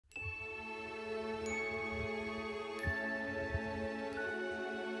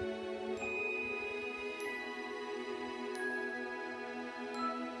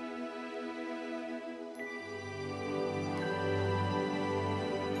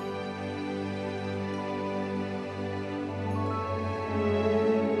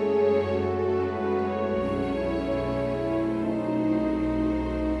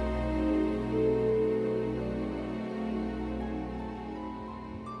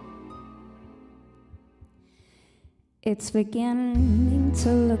It's beginning to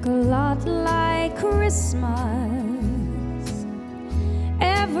look a lot like Christmas.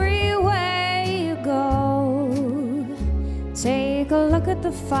 Everywhere you go, take a look at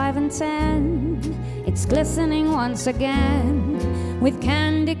the 5 and 10. It's glistening once again with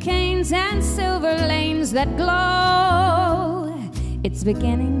candy canes and silver lanes that glow. It's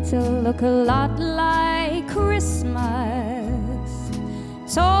beginning to look a lot like Christmas.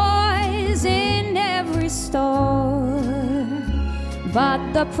 Toys in every store, but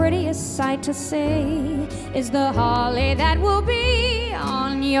the prettiest sight to see is the holly that will be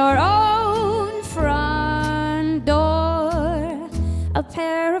on your own front door. A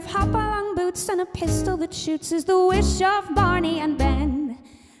pair of hop-along boots and a pistol that shoots is the wish of Barney and Ben.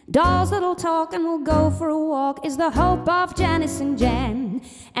 Dolls that'll talk and will go for a walk is the hope of Janice and Jen.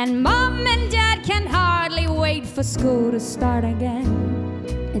 And Mom and Dad can hardly wait for school to start again.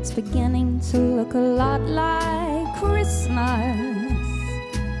 It's beginning to look a lot like Christmas.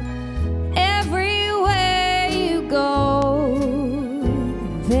 Everywhere you go,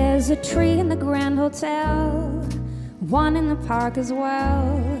 there's a tree in the Grand Hotel, one in the park as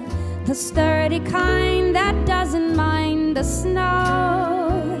well, the sturdy kind that doesn't mind the snow.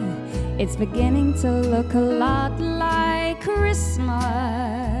 It's beginning to look a lot like Christmas.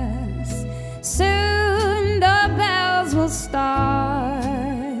 Soon the bells will start,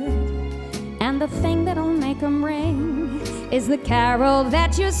 and the thing that'll make them ring is the carol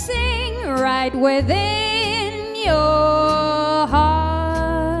that you sing right within your heart.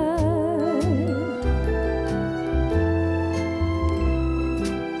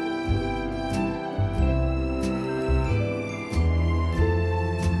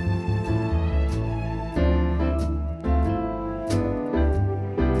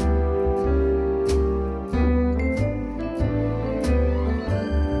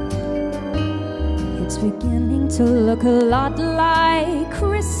 It's beginning to look a lot like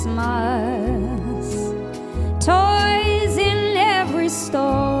Christmas. Toys in every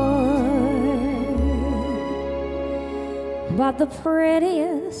store, but the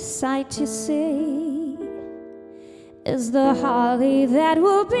prettiest sight to see is the holly that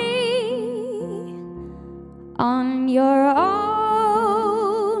will be on your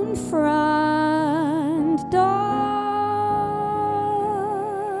own front door.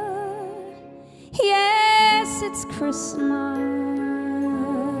 Yes, it's Christmas.